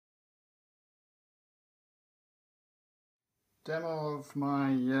Demo of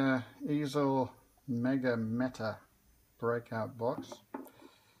my Easel Mega Meta breakout box.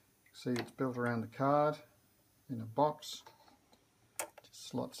 See, it's built around the card in a box. Just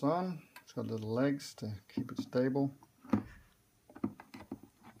slots on. It's got little legs to keep it stable.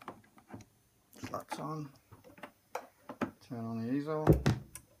 Slots on. Turn on the easel.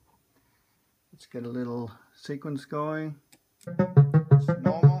 Let's get a little sequence going. It's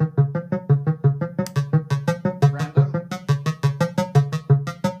normal.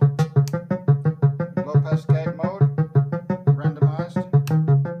 Cascade mode, randomized.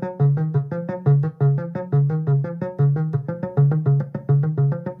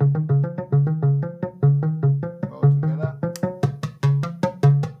 All together.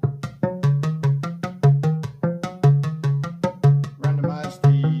 Randomize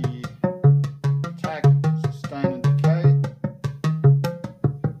the attack, sustain and decay.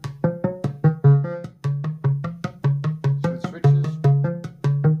 Switch switches.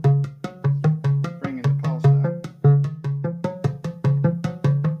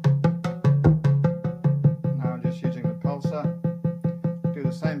 Do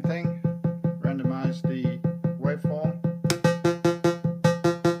the same thing, randomize the waveform.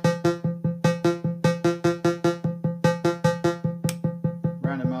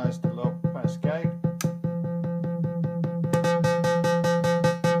 Randomize the low pass gate.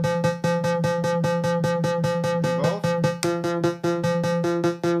 Evolve.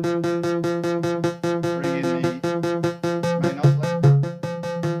 Bring in the main oscillator.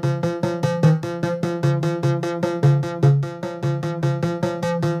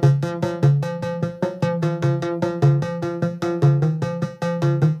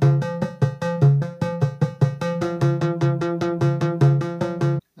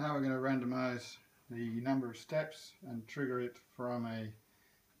 Randomize the number of steps and trigger it from a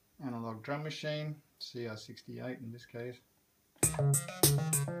analog drum machine, CR68 in this case. There you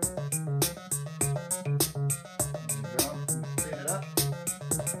go. Speed it up.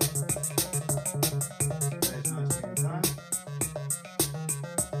 Stays nicely in time.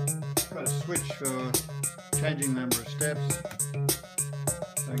 Got a switch for changing the number of steps.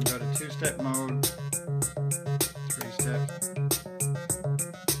 So I can go to 2-step mode, 3 steps.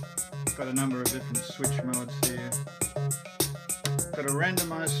 Got a number of different switch modes here. Got a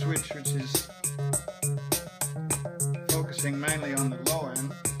randomized switch which is focusing mainly on the low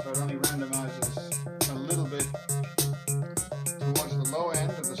end, so it only randomizes a little bit towards the low end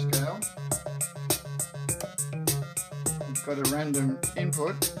of the scale. I've got a random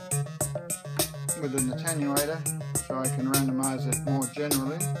input with an attenuator, so I can randomize it more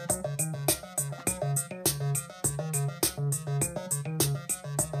generally.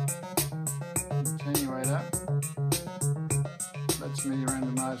 Attenuator lets me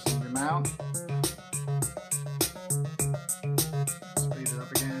randomize the amount. Speed it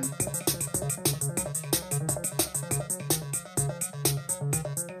up again.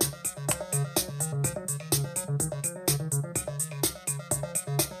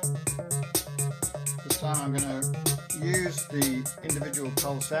 This time I'm going to use the individual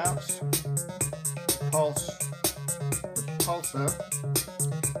pulse outs, pulse the pulsar.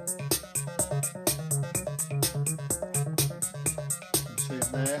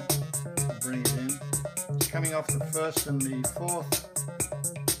 There, bring it in. It's coming off the 1st and the 4th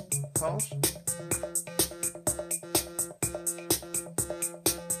pulse.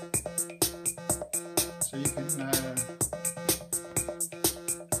 So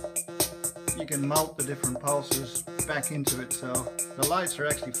you can mult the different pulses back into itself. The lights are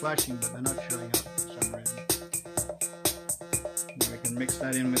actually flashing, but they're not showing up for some reason. And we can mix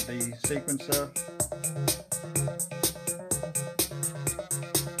that in with the sequencer.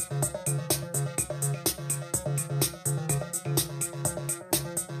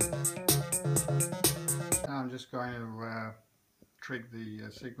 I'm just going to trig the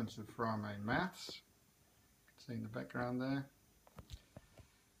sequencer from a maths. You can see in the background there.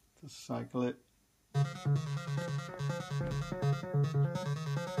 Just cycle it.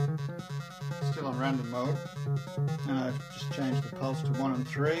 Still on random mode. And I've just changed the pulse to 1 and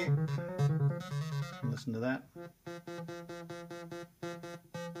 3. Listen to that.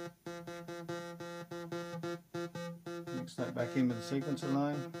 Mix that back in with the sequencer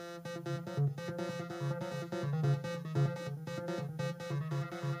line.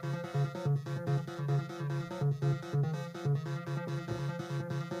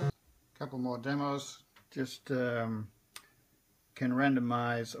 Couple more demos. Just can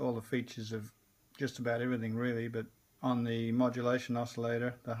randomize all the features of just about everything really, but on the modulation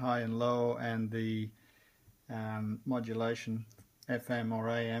oscillator, the high and low, and the modulation FM or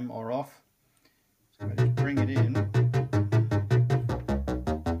AM or off. So I just bring it in.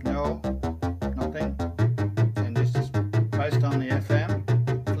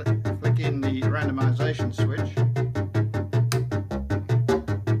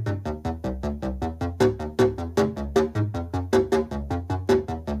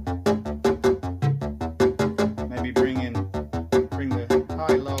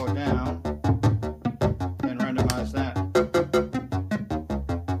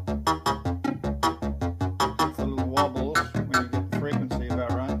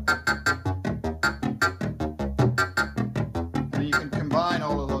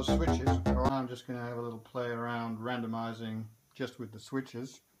 with the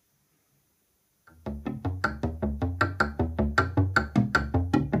switches.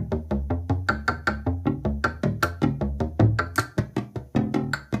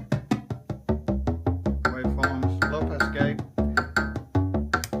 Waveforms, low pass gate,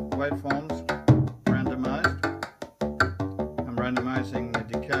 waveforms, randomized. I'm randomizing the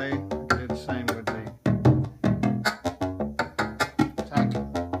decay. I can do the same with the attack.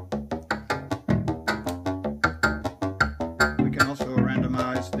 We can also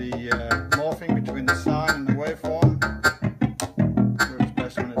randomize the morphing between the sine and the waveform. Works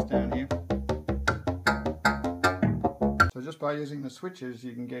best when it's down here. So just by using the switches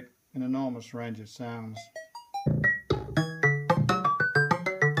you can get an enormous range of sounds.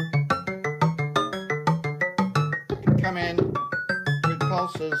 Come in with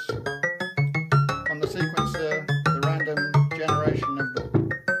pulses on the sequencer, the random generation of the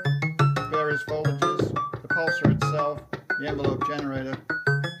various voltages, the pulser itself, the envelope generator,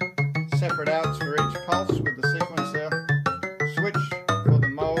 separate outs for each pulse with the sequencer, switch for the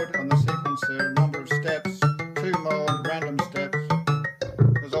mode on the sequencer, number of steps, 2 mode, random steps.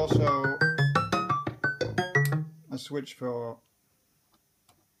 There's also a switch for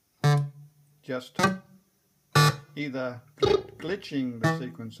just either glitching the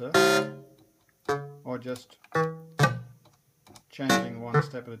sequencer or just changing one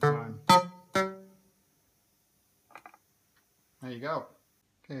step at a time. There you go.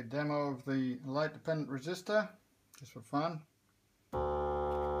 Okay, demo of the light dependent resistor, just for fun.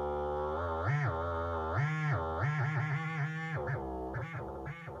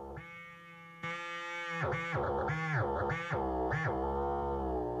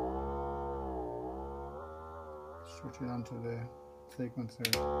 Switch it onto the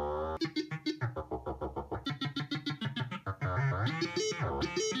sequencer.